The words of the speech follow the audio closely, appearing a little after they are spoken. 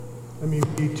Let me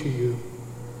read to you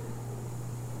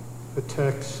a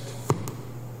text,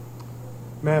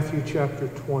 Matthew chapter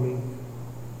 20.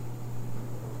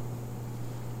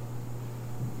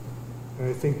 And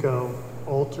I think I'll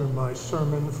alter my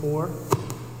sermon for. And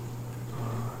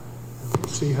we'll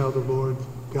see how the Lord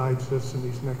guides us in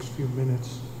these next few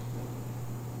minutes.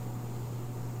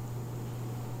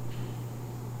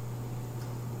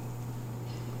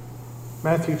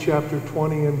 Matthew chapter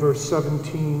 20 and verse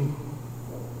 17.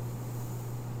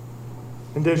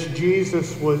 And as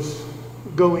Jesus was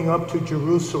going up to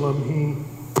Jerusalem, he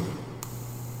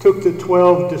took the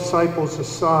 12 disciples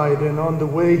aside, and on the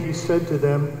way he said to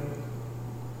them,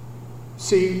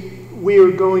 "See, we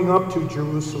are going up to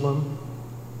Jerusalem,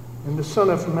 and the Son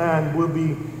of Man will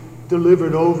be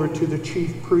delivered over to the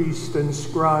chief priests and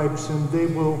scribes, and they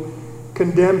will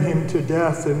condemn him to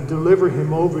death and deliver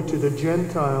him over to the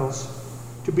Gentiles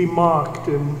to be mocked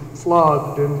and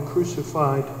flogged and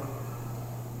crucified.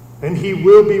 And he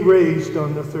will be raised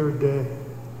on the third day."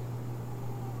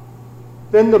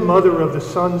 Then the mother of the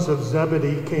sons of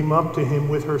Zebedee came up to him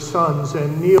with her sons,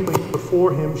 and kneeling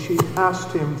before him, she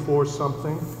asked him for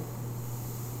something.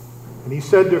 And he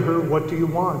said to her, "What do you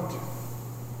want?"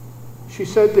 She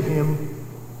said to him,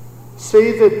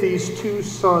 "Say that these 2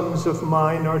 sons of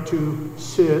mine are to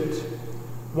sit,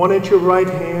 one at your right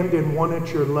hand and one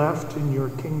at your left in your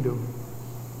kingdom."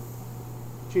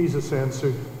 Jesus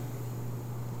answered,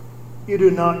 "You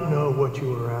do not know what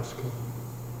you are asking.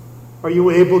 Are you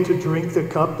able to drink the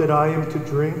cup that I am to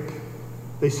drink?"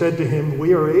 They said to him,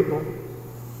 "We are able."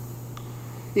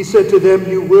 He said to them,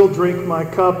 "You will drink my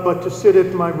cup, but to sit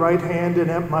at my right hand and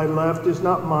at my left is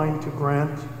not mine to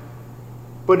grant,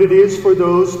 but it is for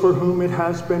those for whom it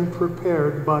has been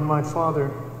prepared by my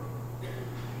Father."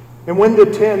 And when the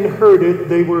 10 heard it,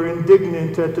 they were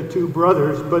indignant at the 2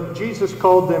 brothers, but Jesus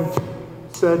called them to him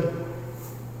and said,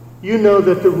 "You know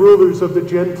that the rulers of the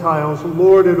Gentiles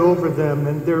lord it over them,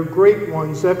 and their great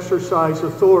ones exercise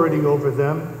authority over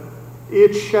them.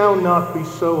 It shall not be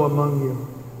so among you.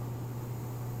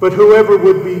 But whoever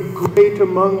would be great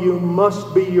among you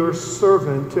must be your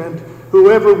servant, and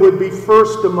whoever would be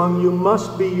first among you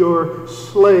must be your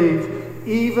slave,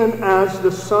 even as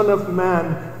the Son of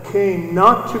Man came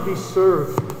not to be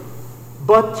served,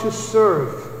 but to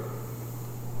serve,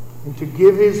 and to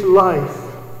give his life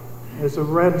as a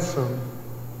ransom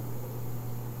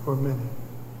for many."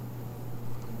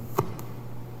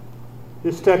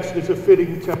 This text is a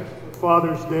fitting text for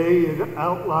Father's Day. It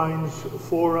outlines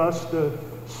for us the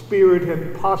spirit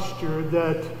and posture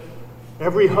that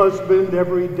every husband,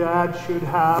 every dad should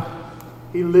have.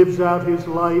 He lives out his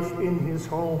life in his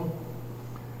home.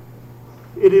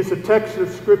 It is a text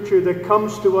of Scripture that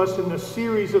comes to us in a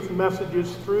series of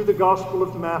messages through the Gospel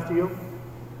of Matthew,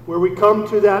 where we come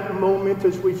to that moment,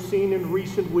 as we've seen in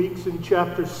recent weeks in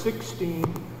chapter 16,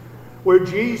 where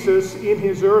Jesus, in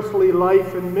his earthly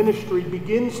life and ministry,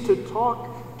 begins to talk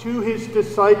to his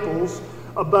disciples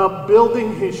about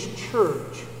building his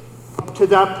church. Up to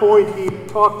that point, he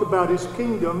talked about his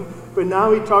kingdom, but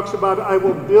now he talks about, "I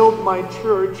will build my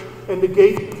church, and the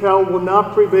gates of hell will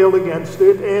not prevail against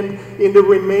it." And in the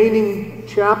remaining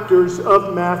chapters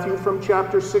of Matthew, from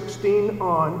chapter 16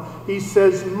 on, he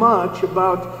says much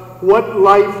about what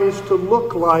life is to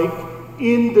look like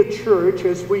in the church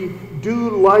as we do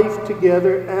life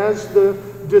together as the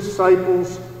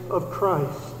disciples of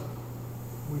Christ.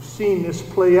 We've seen this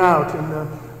play out in the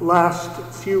last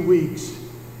few weeks.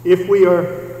 If we are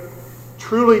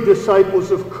truly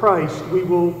disciples of Christ, we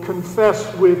will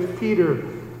confess with Peter,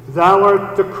 "Thou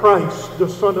art the Christ, the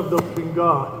Son of the living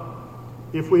God."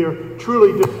 If we are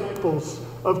truly disciples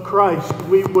of Christ,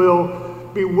 we will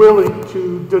be willing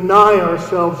to deny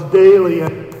ourselves daily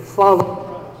and follow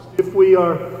Christ. If we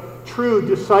are true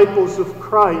disciples of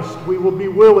Christ, we will be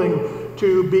willing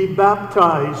to be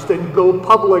baptized and go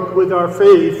public with our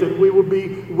faith, and we will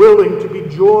be willing to be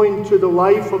joined to the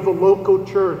life of a local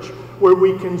church where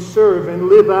we can serve and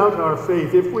live out our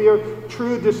faith. If we are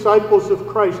true disciples of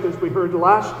Christ, as we heard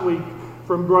last week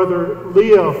from Brother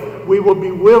Leo, we will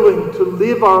be willing to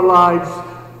live our lives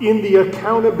in the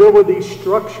accountability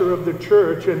structure of the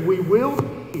church, and we will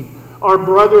be our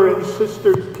brother and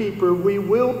sister's keeper. We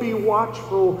will be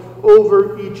watchful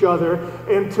over each other.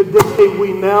 And today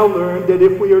we now learn that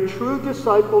if we are true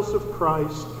disciples of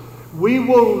Christ, we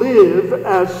will live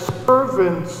as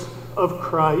servants of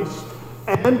Christ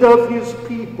and of his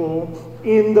people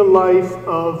in the life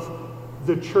of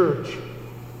the church.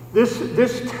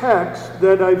 This text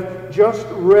that I've just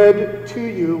read to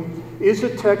you is a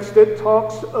text that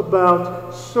talks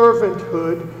about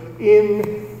servanthood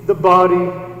in the body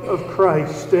of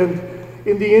Christ. And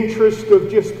in the interest of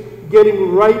just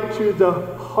getting right to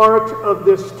the heart of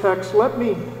this text, let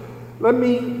me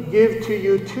give to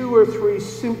you 2 or 3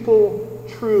 simple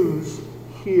truths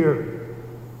here.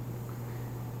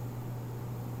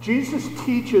 Jesus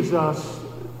teaches us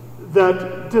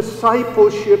that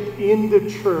discipleship in the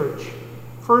church,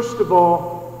 first of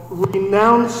all,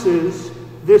 renounces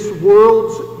this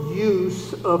world's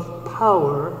use of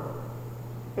power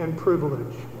and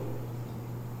privilege.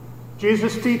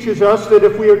 Jesus teaches us that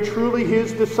if we are truly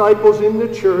his disciples in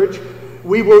the church,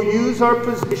 we will use our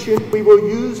position, we will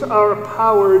use our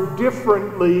power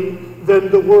differently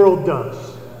than the world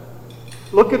does.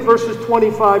 Look at verses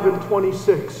 25 and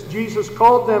 26. Jesus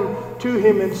called them to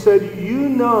him and said, "You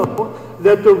know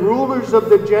that the rulers of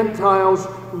the Gentiles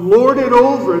lord it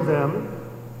over them,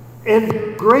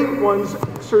 and great ones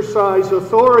exercise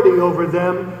authority over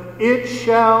them. It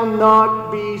shall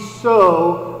not be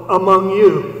so among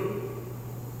you."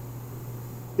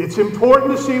 It's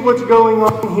important to see what's going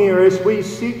on here as we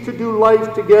seek to do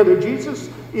life together. Jesus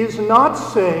is not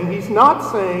saying, he's not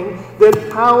saying that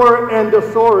power and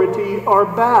authority are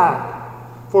bad.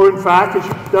 For in fact, as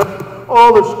you study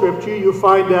all of Scripture, you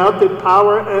find out that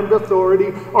power and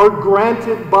authority are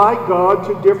granted by God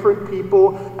to different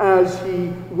people as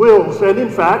he wills. And in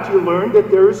fact, you learn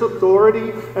that there is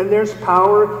authority and there's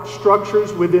power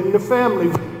structures within the family,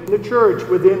 within the church,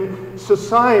 within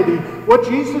society. What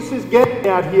Jesus is getting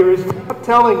at here is not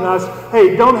telling us,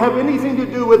 hey, don't have anything to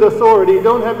do with authority,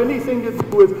 don't have anything to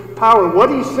do with power. What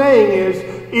he's saying is,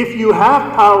 if you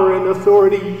have power and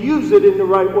authority, use it in the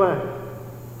right way.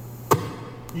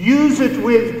 Use it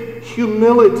with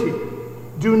humility.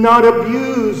 Do not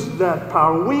abuse that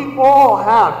power. We all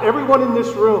have, everyone in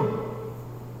this room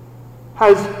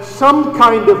has some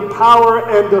kind of power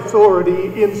and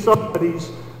authority in somebody's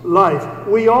life.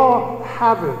 We all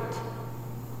have it.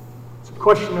 It's a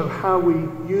question of how we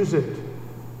use it.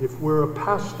 If we're a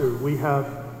pastor, we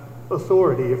have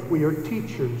authority. If we are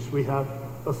teachers, we have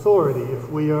authority. If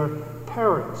we are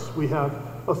parents, we have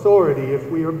authority. If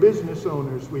we are business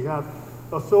owners, we have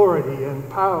authority and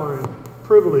power and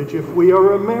privilege. If we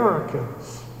are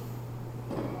Americans,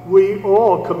 we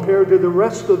all, compared to the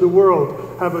rest of the world,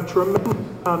 have a tremendous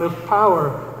amount of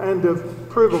power and of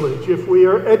privilege. If we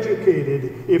are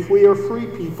educated, if we are free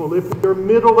people, if we are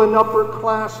middle and upper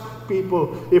class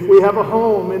people, if we have a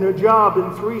home and a job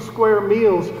and 3 square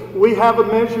meals, we have a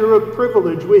measure of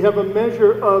privilege. We have a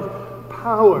measure of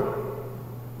power.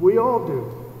 We all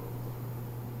do.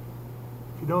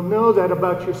 If you don't know that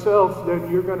about yourself, then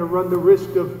you're going to run the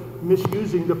risk of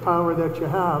misusing the power that you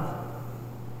have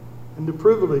and the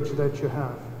privilege that you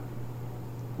have.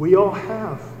 We all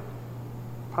have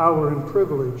power and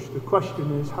privilege. The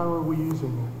question is, how are we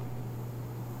using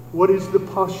it? What is the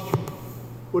posture?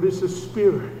 What is the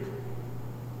spirit?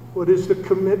 What is the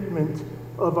commitment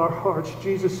of our hearts?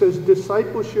 Jesus says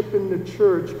discipleship in the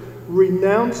church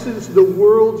renounces the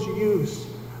world's use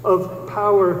of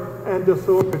power and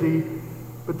authority.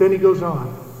 But then he goes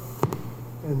on,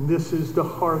 and this is the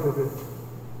heart of it.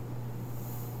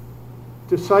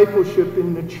 Discipleship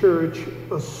in the church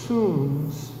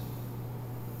assumes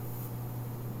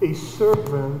a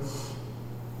servant's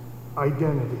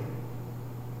identity.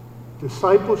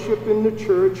 Discipleship in the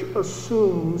church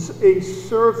assumes a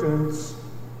servant's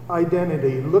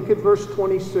identity. Look at verse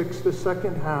 26, the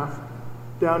second half,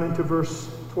 down into verse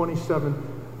 27.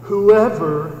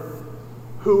 Whoever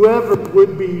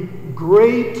would be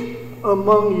great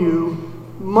among you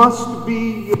must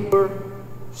be your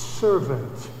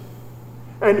servant.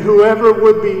 And whoever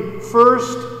would be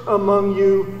first among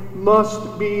you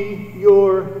must be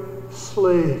your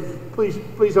slave.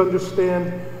 Please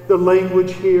understand, the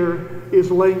language here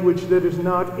is language that is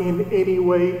not in any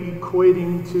way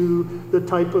equating to the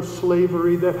type of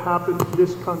slavery that happened in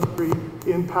this country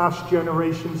in past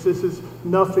generations. This is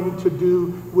nothing to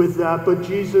do with that. But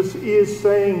Jesus is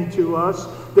saying to us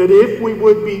that if we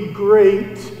would be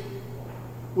great,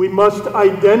 we must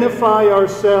identify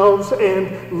ourselves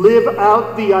and live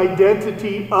out the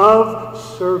identity of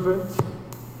servants.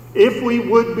 If we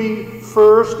would be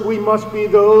first, we must be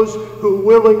those who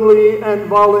willingly and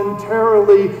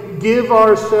voluntarily give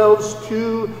ourselves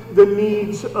to the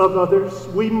needs of others.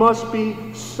 We must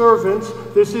be servants.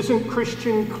 This isn't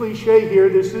Christian cliche here.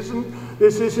 This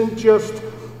isn't just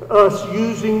us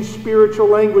using spiritual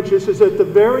language. This is at the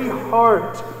very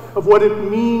heart of what it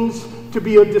means to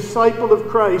be a disciple of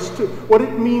Christ, what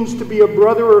it means to be a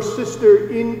brother or sister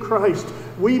in Christ.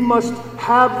 We must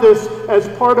have this as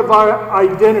part of our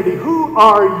identity. Who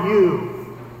are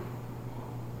you?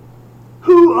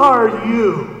 Who are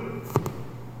you?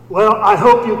 Well, I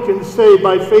hope you can say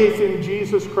by faith in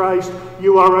Jesus Christ,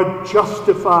 you are a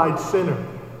justified sinner.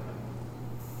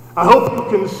 I hope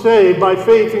you can say, by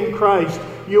faith in Christ,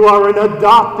 you are an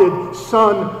adopted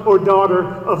son or daughter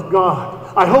of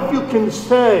God. I hope you can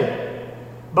say,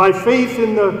 by faith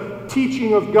in the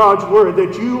teaching of God's Word,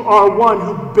 that you are one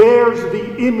who bears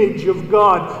the image of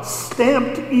God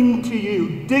stamped into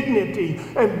you, dignity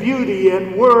and beauty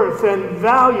and worth and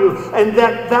value, and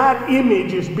that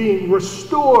image is being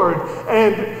restored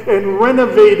and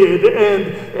renovated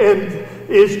and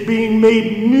is being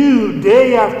made new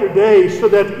day after day, so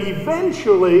that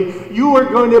eventually you are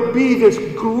going to be this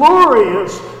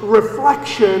glorious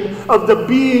reflection of the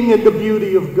being and the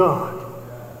beauty of God.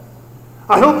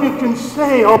 I hope you can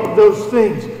say all of those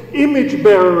things. Image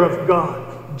bearer of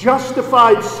God,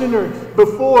 justified sinner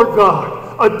before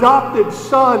God, adopted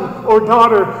son or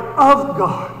daughter of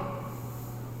God.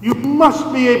 You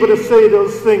must be able to say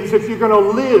those things if you're going to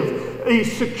live a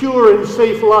secure and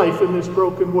safe life in this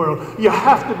broken world. You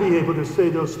have to be able to say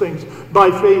those things by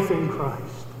faith in Christ.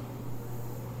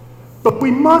 But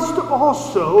we must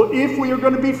also, if we are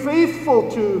going to be faithful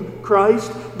to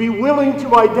Christ, be willing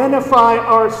to identify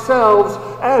ourselves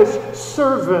as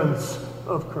servants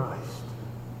of Christ.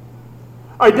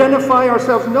 Identify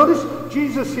ourselves. Notice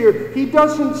Jesus here, he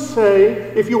doesn't say,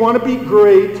 if you want to be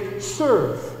great,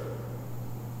 serve.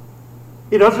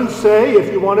 He doesn't say,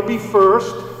 if you want to be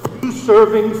first, do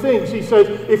serving things. He says,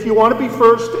 if you want to be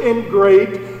first and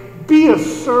great, be a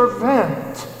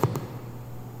servant.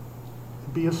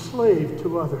 Be a slave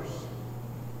to others.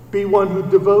 Be one who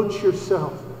devotes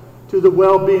yourself to the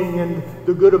well-being and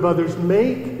the good of others.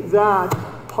 Make that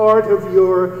part of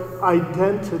your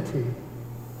identity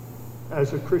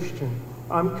as a Christian.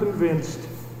 I'm convinced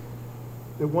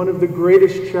that one of the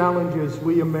greatest challenges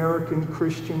we American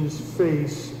Christians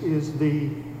face is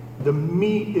the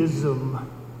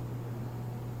me-ism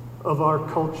of our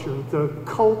culture, the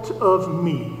cult of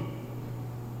me.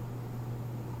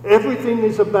 Everything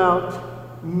is about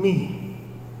me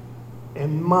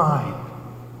and mine.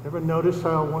 Ever notice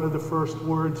how one of the first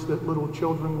words that little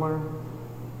children learn?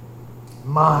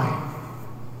 Mine.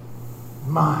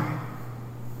 Mine.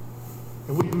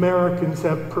 And we Americans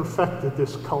have perfected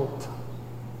this cult.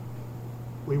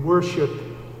 We worship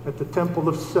at the temple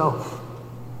of self.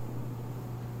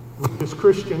 We as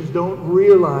Christians don't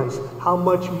realize how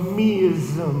much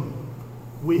meism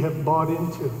we have bought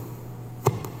into.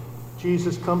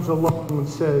 Jesus comes along and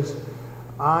says,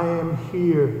 I am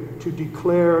here to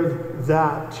declare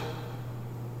that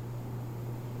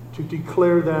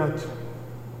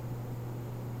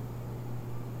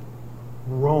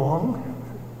wrong,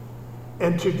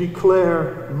 and to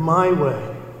declare my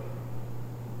way.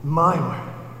 My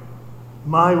way.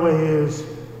 My way is,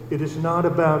 it is not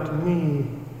about me,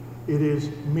 it is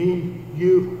me,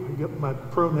 you. I get my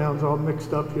pronouns all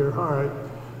mixed up here. All right,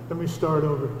 let me start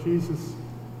over. Jesus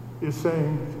is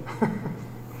saying,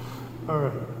 all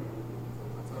right,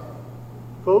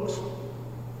 folks,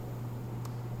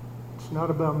 it's not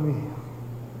about me.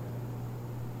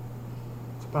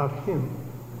 It's about him.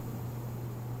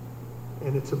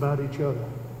 And it's about each other.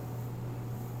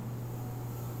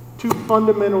 Two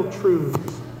fundamental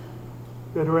truths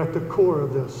that are at the core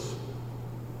of this.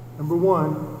 Number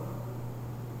one,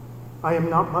 I am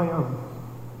not my own.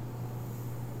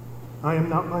 I am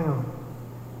not my own.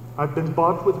 I've been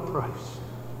bought with a price.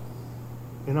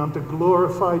 And I'm to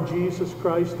glorify Jesus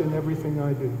Christ in everything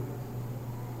I do.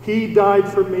 He died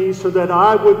for me so that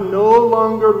I would no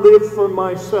longer live for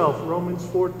myself, Romans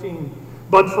 14,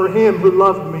 but for him who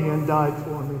loved me and died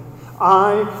for me.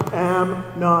 I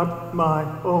am not my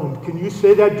own. Can you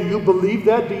say that? Do you believe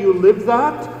that? Do you live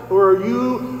that? Or are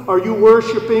you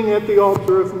worshiping at the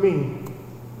altar of me?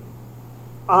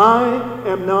 I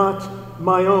am not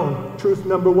my own. Truth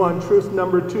number one. Truth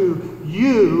number two,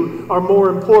 you are more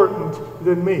important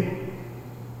than me.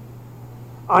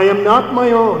 I am not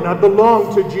my own. I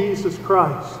belong to Jesus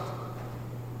Christ.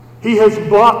 He has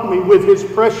bought me with his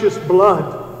precious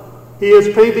blood. He has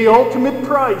paid the ultimate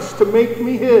price to make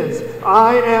me his.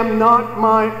 I am not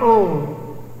my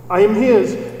own. I am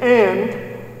his. And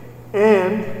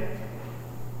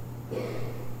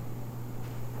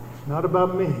it's not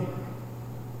about me.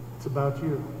 It's about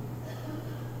you.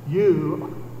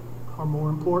 You are more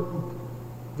important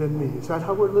than me. Is that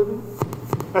how we're living?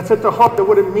 That's at the heart of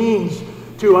what it means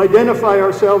to identify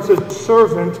ourselves as a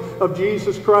servant of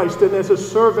Jesus Christ and as a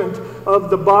servant of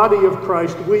the body of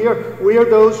Christ. We are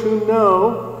those who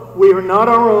know we are not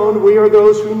our own. We are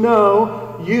those who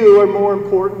know you are more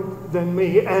important than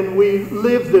me. And we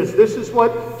live this. This is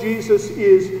what Jesus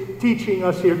is teaching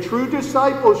us here. True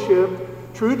discipleship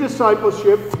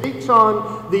takes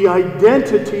on the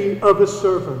identity of a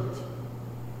servant.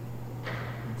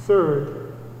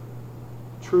 Third,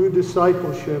 True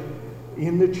discipleship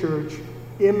in the church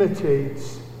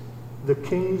imitates the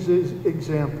King's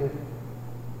example.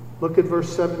 Look at verse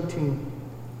 17.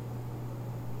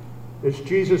 As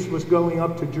Jesus was going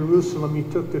up to Jerusalem, he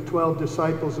took the 12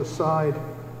 disciples aside,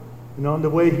 and on the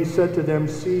way he said to them,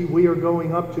 "See, we are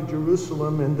going up to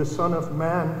Jerusalem, and the Son of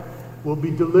Man will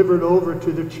be delivered over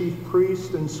to the chief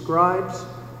priests and scribes,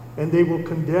 and they will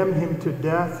condemn him to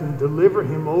death and deliver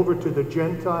him over to the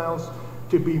Gentiles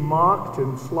to be mocked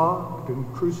and flogged and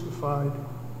crucified.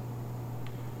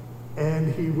 And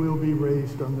he will be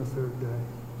raised on the third day."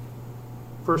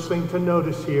 First thing to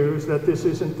notice here is that this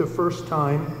isn't the first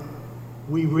time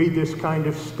we read this kind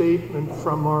of statement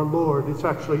from our Lord. It's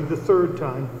actually the third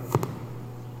time.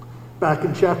 Back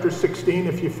in chapter 16,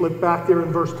 if you flip back there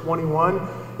in verse 21,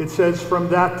 it says, "From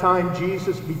that time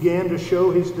Jesus began to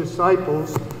show his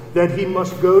disciples that he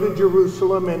must go to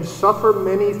Jerusalem and suffer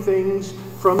many things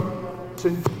from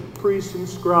the priests and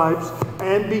scribes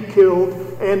and be killed,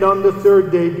 and on the third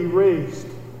day be raised."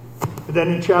 And then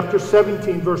in chapter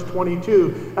 17, verse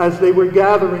 22, as they were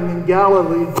gathering in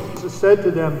Galilee, Jesus said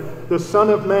to them, "The Son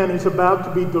of Man is about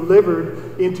to be delivered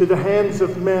into the hands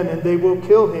of men, and they will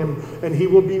kill him, and he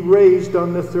will be raised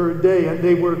on the third day." And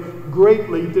they were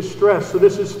greatly distressed. So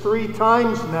this is 3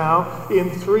 times now in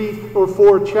 3 or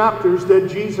 4 chapters that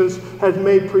Jesus has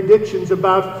made predictions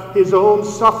about his own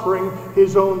suffering,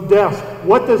 his own death.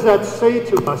 What does that say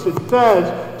to us? It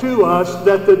says to us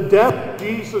that the death of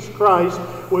Jesus Christ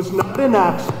was not an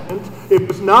accident. It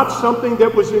was not something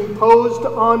that was imposed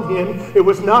on him. It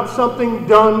was not something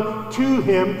done to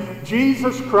him.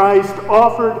 Jesus Christ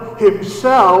offered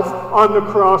himself on the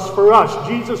cross for us.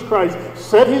 Jesus Christ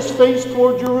set his face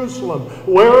toward Jerusalem,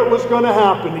 where it was going to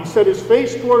happen. He set his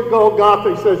face toward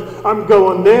Golgotha. He says, "I'm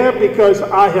going there because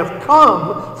I have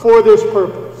come for this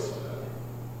purpose."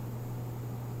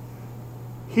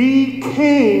 He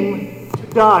came to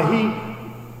die.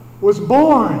 He was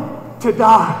born to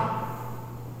die.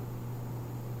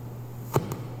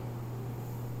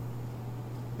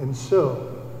 And so,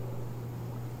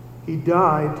 he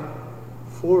died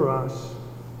for us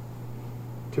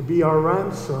to be our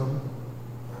ransom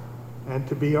and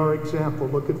to be our example.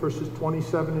 Look at verses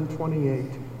 27 and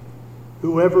 28.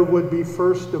 "Whoever would be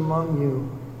first among you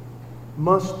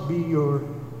must be your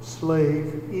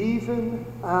slave, even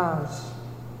as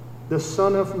the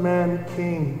Son of Man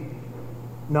came,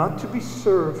 not to be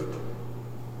served,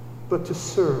 but to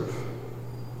serve,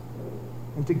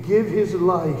 and to give his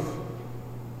life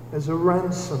as a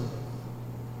ransom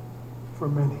for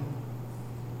many."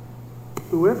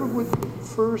 Whoever would be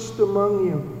first among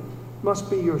you must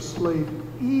be your slave,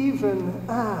 even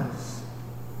as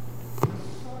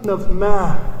the Son of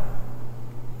Man.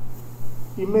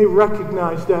 You may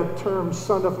recognize that term,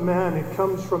 Son of Man. It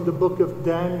comes from the book of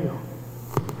Daniel,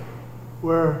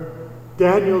 where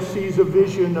Daniel sees a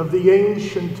vision of the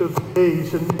Ancient of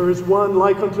Days, and there is one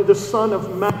like unto the Son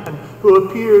of Man who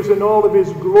appears in all of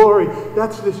his glory.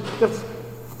 That's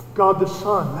God the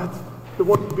Son. That's the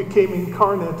one who became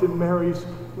incarnate in Mary's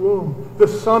womb. The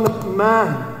Son of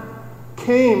Man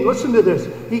came. Listen to this.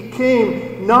 He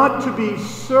came not to be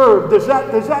served. Does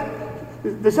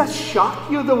that shock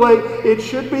you the way it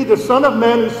should be? The Son of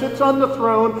Man who sits on the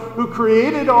throne, who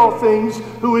created all things,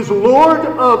 who is Lord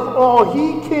of all.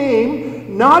 He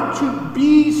came not to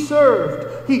be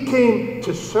served. He came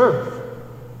to serve.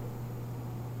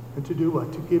 And to do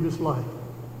what? To give his life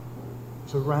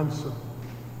as a ransom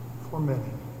for many.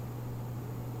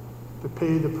 To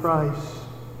pay the price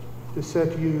to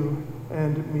set you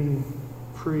and me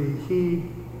free. He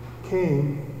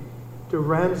came to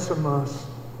ransom us.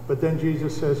 But then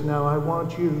Jesus says, "Now I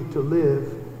want you to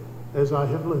live as I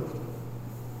have lived.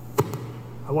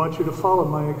 I want you to follow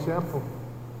my example.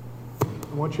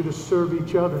 I want you to serve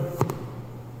each other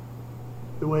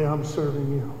the way I'm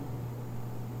serving you.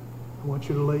 I want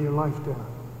you to lay your life down."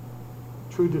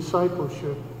 True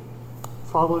discipleship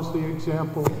follows the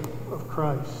example of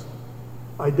Christ,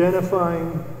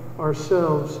 identifying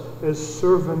ourselves as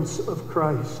servants of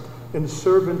Christ and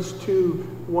servants to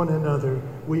one another.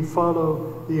 We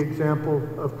follow the example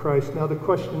of Christ. Now the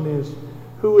question is,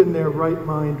 who in their right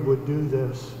mind would do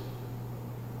this?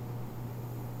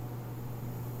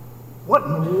 What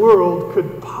in the world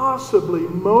could possibly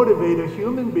motivate a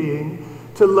human being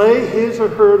to lay his or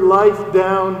her life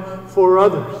down for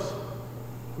others?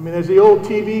 I mean, as the old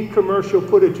TV commercial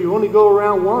put it, you only go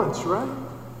around once, right?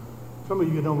 Some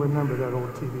of you don't remember that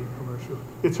old TV commercial.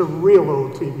 It's a real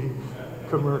old TV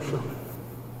commercial.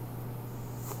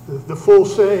 The full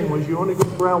saying was, you only go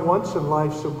around once in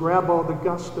life, so grab all the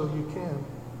gusto you can.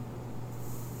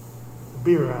 The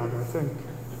beer ad, I think.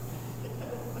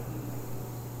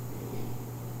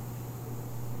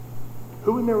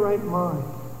 Who in their right mind,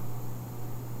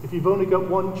 if you've only got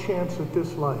one chance at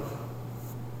this life,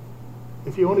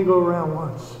 if you only go around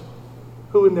once,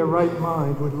 who in their right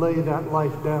mind would lay that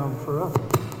life down for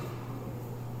others?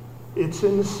 It's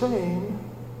insane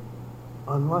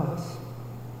unless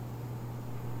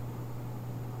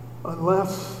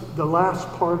the last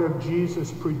part of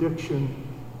Jesus' prediction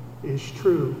is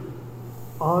true.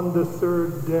 On the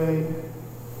third day,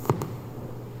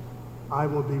 I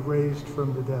will be raised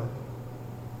from the dead.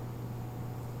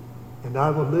 And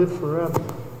I will live forever.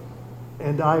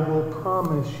 And I will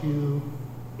promise you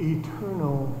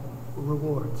eternal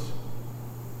rewards.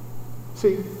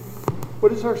 See, what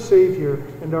does our Savior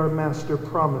and our Master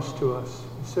promise to us?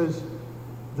 He says,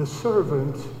 the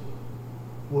servant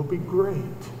will be great.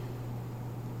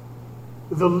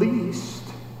 The least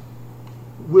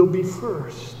will be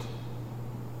first.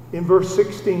 In verse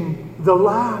 16, the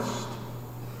last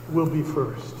will be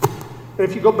first. And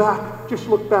if you go back, just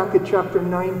look back at chapter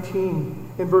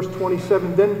 19 in verse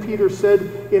 27. Then Peter said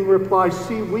in reply,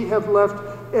 see, we have left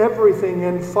everything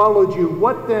and followed you.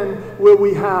 What then will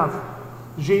we have?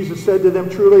 Jesus said to them,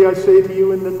 truly I say to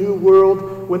you, in the new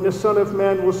world, when the Son of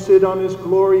Man will sit on his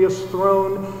glorious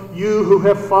throne, you who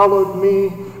have followed me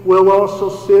will also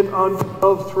sit on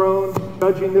 12 thrones,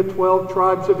 judging the 12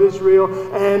 tribes of Israel.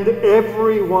 And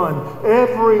everyone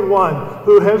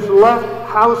who has left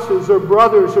houses or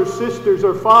brothers or sisters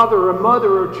or father or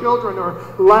mother or children or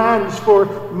lands for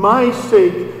my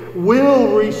sake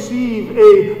will receive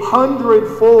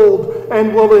 100-fold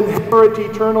and will inherit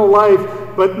eternal life.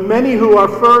 But many who are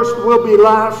first will be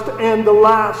last, and the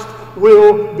last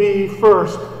will be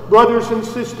first. Brothers and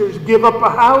sisters, give up a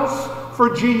house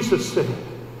for Jesus' sake.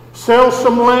 Sell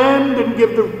some land and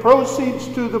give the proceeds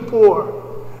to the poor.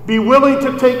 Be willing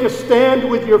to take a stand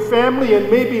with your family and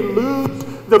maybe lose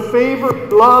the favor,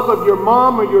 love of your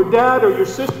mom or your dad or your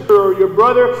sister or your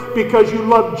brother because you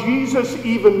love Jesus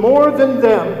even more than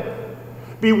them.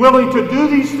 Be willing to do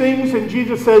these things, and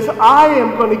Jesus says, I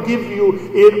am going to give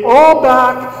you it all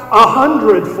back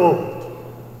 100-fold.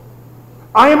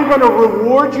 I am going to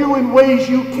reward you in ways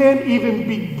you can't even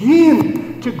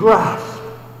begin to grasp.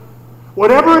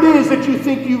 Whatever it is that you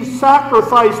think you've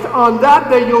sacrificed, on that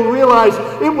day you'll realize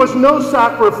it was no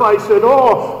sacrifice at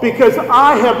all, because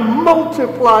I have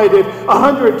multiplied it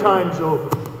 100 times over.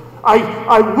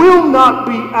 I will not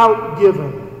be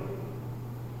outgiven.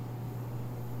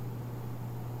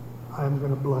 I am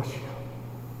going to bless you.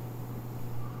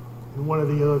 In one of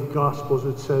the other Gospels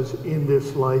it says, in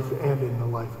this life and in the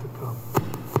life to come.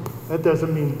 That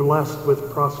doesn't mean blessed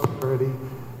with prosperity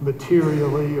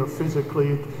materially or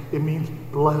physically. It means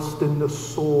blessed in the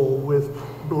soul with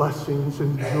blessings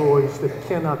and joys that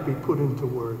cannot be put into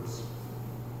words.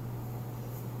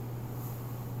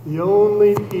 The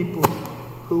only people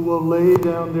who will lay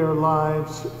down their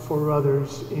lives for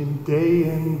others in,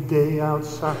 day out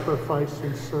sacrifice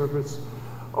and service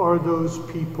are those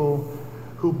people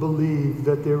who believe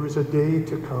that there is a day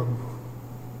to come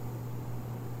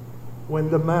when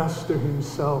the Master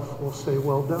himself will say,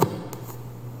 well done.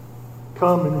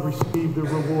 Come and receive the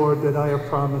reward that I have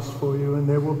promised for you. And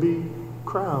there will be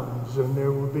crowns, and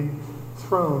there will be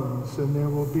thrones, and there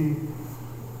will be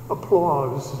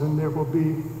applause, and there will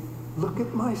be, look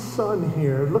at my son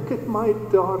here, look at my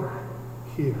daughter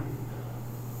here,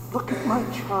 look at my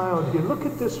child here, look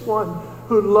at this one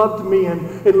who loved me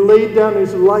and laid down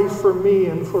his life for me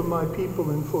and for my people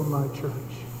and for my church.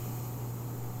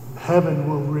 Heaven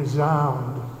will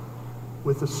resound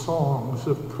with the songs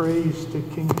of praise to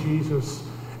King Jesus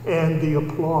and the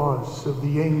applause of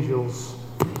the angels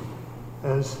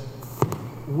as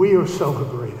we are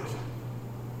celebrated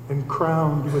and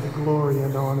crowned with glory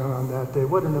and honor on that day.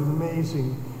 What an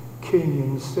amazing King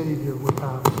and Savior we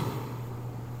have.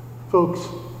 Folks,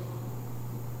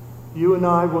 you and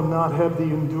I will not have the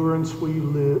endurance we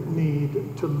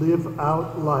need to live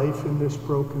out life in this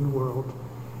broken world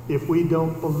if we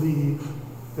don't believe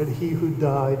that he who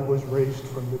died was raised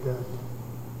from the dead.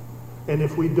 And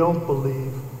if we don't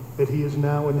believe that he is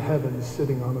now in heaven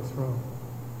sitting on a throne.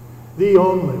 The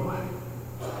only way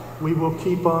we will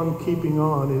keep on keeping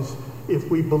on is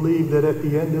if we believe that at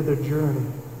the end of the journey,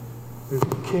 there's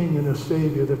a King and a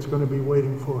Savior that's going to be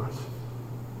waiting for us.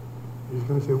 He's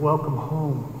going to say, welcome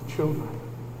home, children.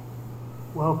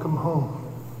 Welcome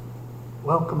home.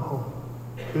 Welcome home.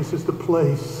 This is the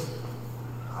place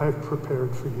I've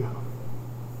prepared for you.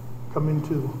 Come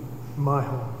into my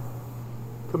home.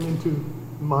 Come into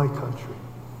my country.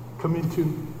 Come into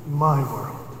my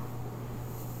world,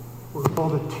 where all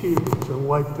the tears are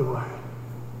wiped away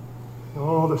and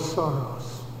all the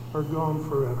sorrows are gone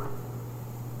forever.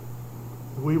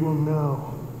 We will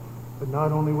know But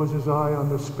not only was his eye on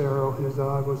the sparrow, his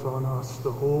eye was on us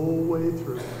the whole way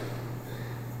through.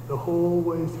 The whole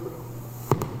way through.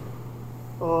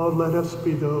 Oh, let us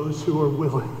be those who are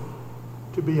willing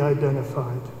to be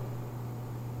identified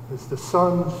as the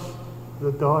sons,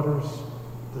 the daughters,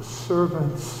 the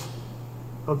servants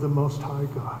of the Most High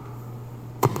God.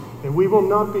 And we will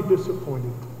not be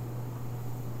disappointed,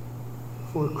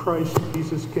 for Christ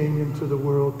Jesus came into the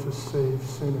world to save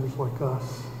sinners like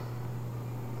us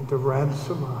and to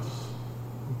ransom us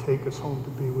and take us home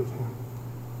to be with him.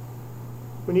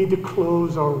 We need to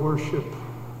close our worship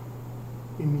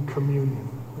in communion.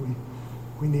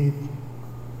 We need to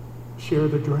share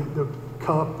the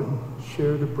cup and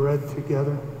share the bread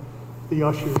together. The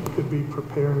ushers could be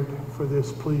prepared for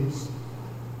this, please.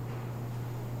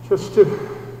 Just to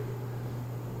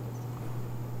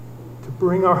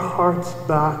bring our hearts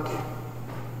back.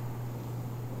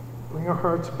 Bring our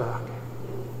hearts back.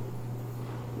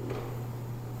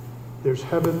 There's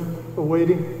heaven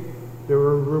awaiting. There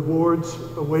are rewards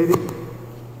awaiting.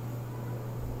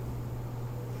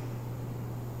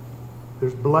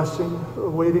 There's blessing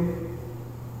awaiting.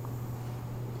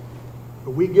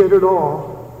 But we get it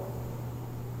all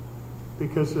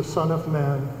because the Son of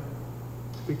Man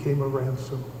became a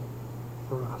ransom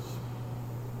for us.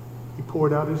 He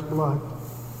poured out his blood.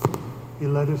 He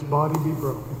let his body be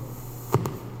broken,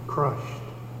 crushed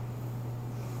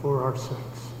for our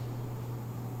sakes.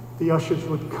 The ushers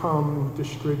would come and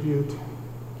distribute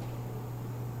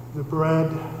the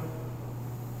bread.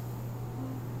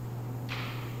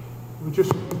 We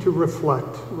just need to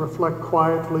reflect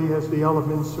quietly as the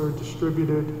elements are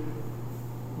distributed.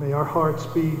 May our hearts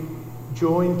be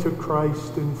joined to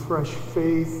Christ in fresh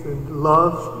faith and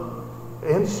love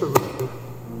and surrender,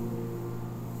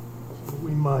 so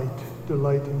we might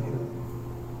delight in him.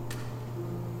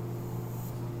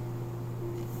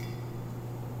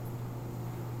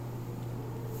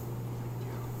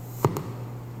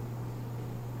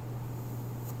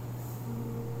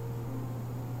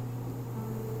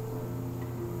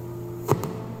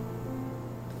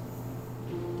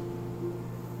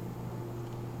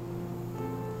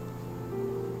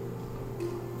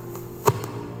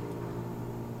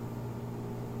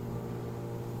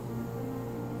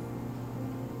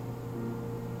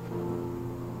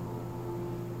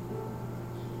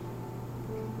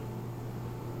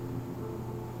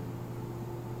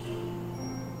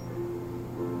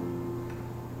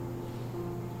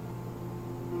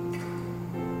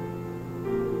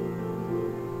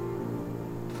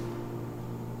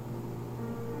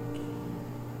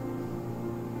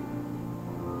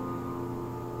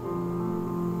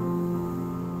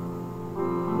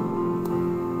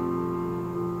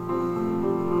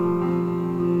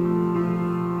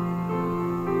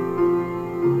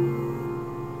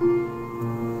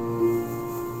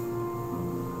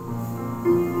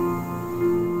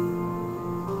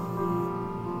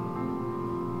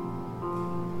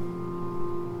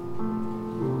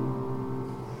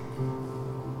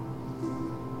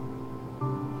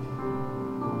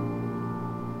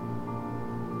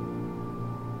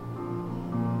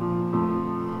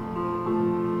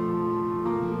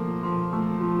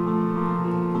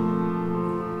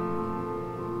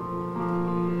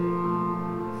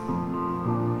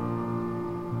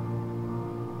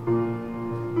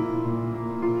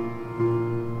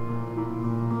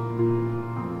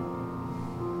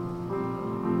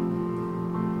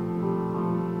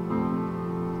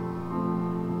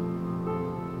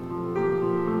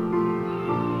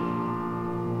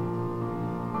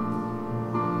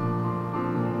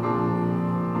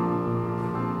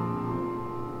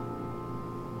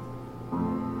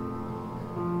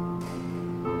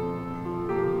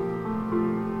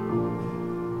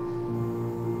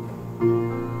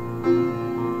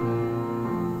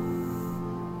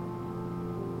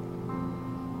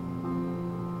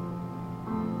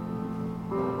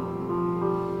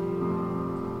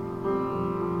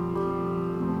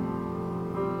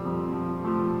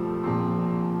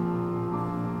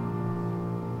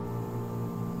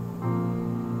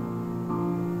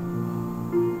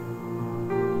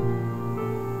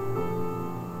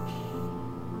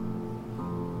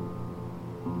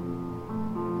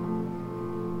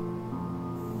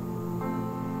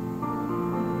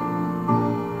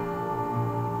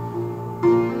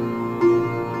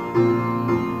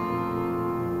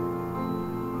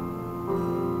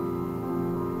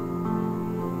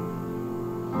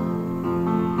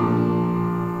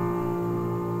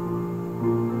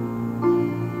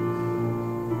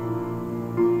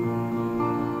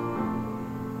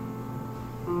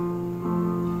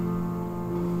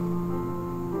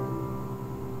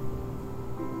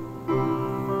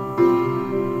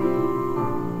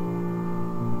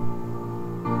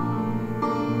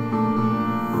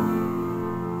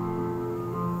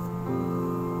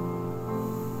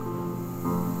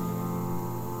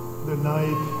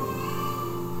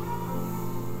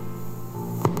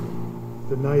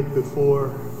 The night before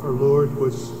our Lord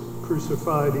was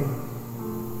crucified, he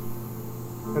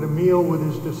had a meal with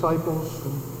his disciples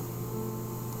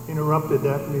and interrupted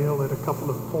that meal at a couple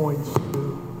of points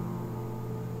to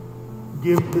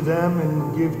give to them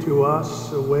and give to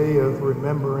us a way of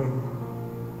remembering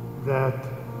that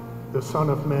the Son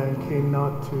of Man came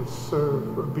not to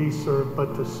serve or be served,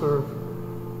 but to serve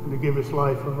and to give his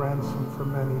life a ransom for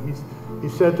many. He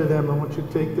said to them, I want you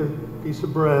to take the piece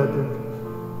of bread and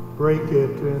break it,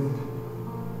 and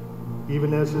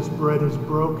even as this bread is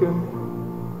broken,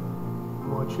 I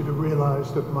want you to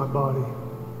realize that my body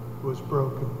was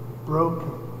broken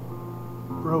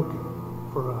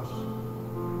for us.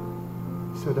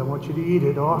 He said, I want you to eat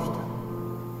it often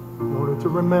in order to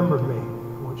remember me.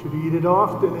 I want you to eat it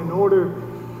often in order,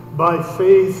 by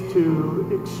faith,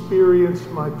 to experience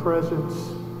my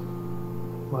presence,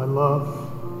 my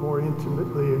love, more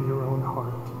intimately in your own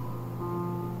heart.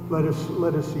 Let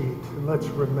us eat and let's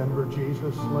remember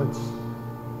Jesus. Let's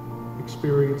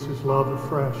experience his love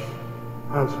afresh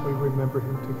as we remember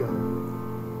him together.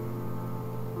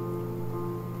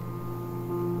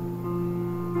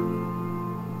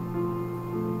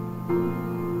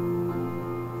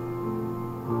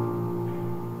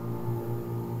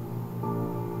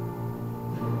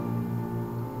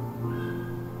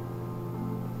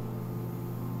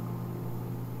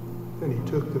 Then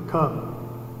he took the cup.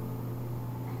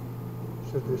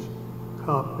 He said, this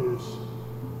cup is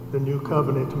the new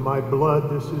covenant in my blood.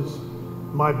 This is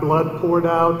my blood poured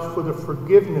out for the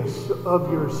forgiveness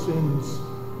of your sins.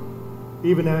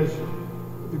 Even as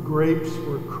the grapes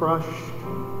were crushed,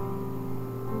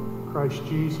 Christ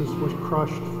Jesus was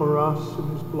crushed for us, and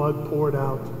his blood poured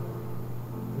out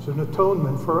as an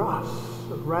atonement for us,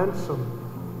 a ransom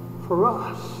for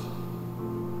us,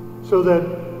 so that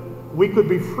we could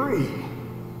be free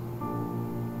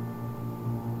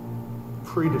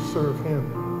to serve him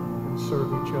and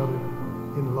serve each other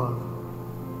in love.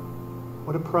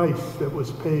 What a price that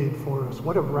was paid for us.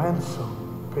 What a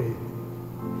ransom paid.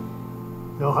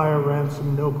 No higher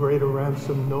ransom, no greater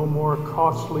ransom, no more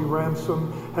costly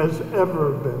ransom has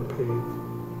ever been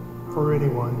paid for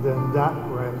anyone than that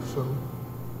ransom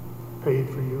paid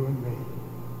for you and me.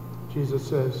 Jesus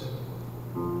says,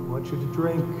 I want you to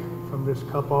drink from this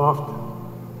cup often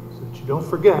so that you don't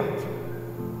forget.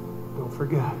 Don't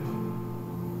forget.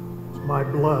 It's my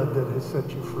blood that has set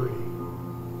you free.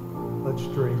 Let's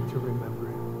drink to remember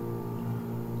him.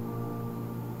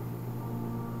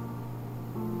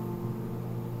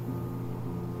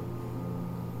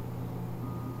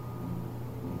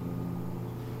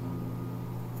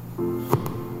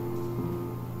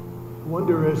 I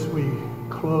wonder, as we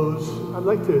close, I'd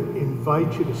like to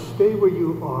invite you to stay where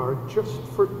you are just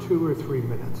for 2 or 3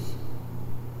 minutes.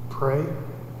 Pray,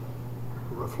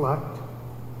 reflect,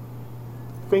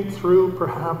 think through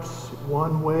perhaps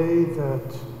one way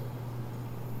that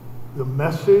the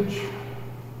message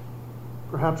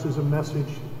perhaps is a message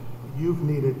you've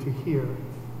needed to hear,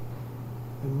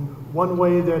 and one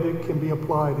way that it can be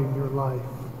applied in your life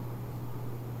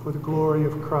for the glory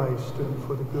of Christ and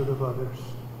for the good of others.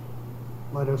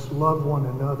 Let us love one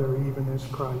another even as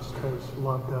Christ has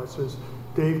loved us. As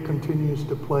Dave continues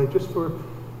to play, just for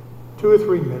 2 or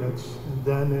 3 minutes, and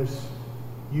then as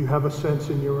you have a sense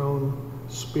in your own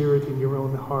spirit, in your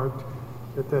own heart,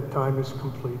 that time is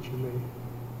complete, you may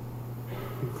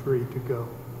be free to go.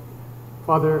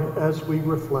 Father, as we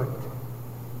reflect,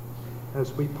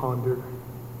 as we ponder,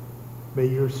 may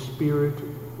your Spirit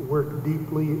work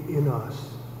deeply in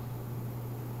us,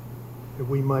 that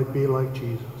we might be like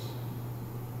Jesus.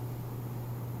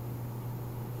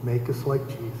 Make us like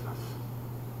Jesus,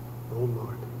 oh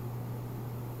Lord.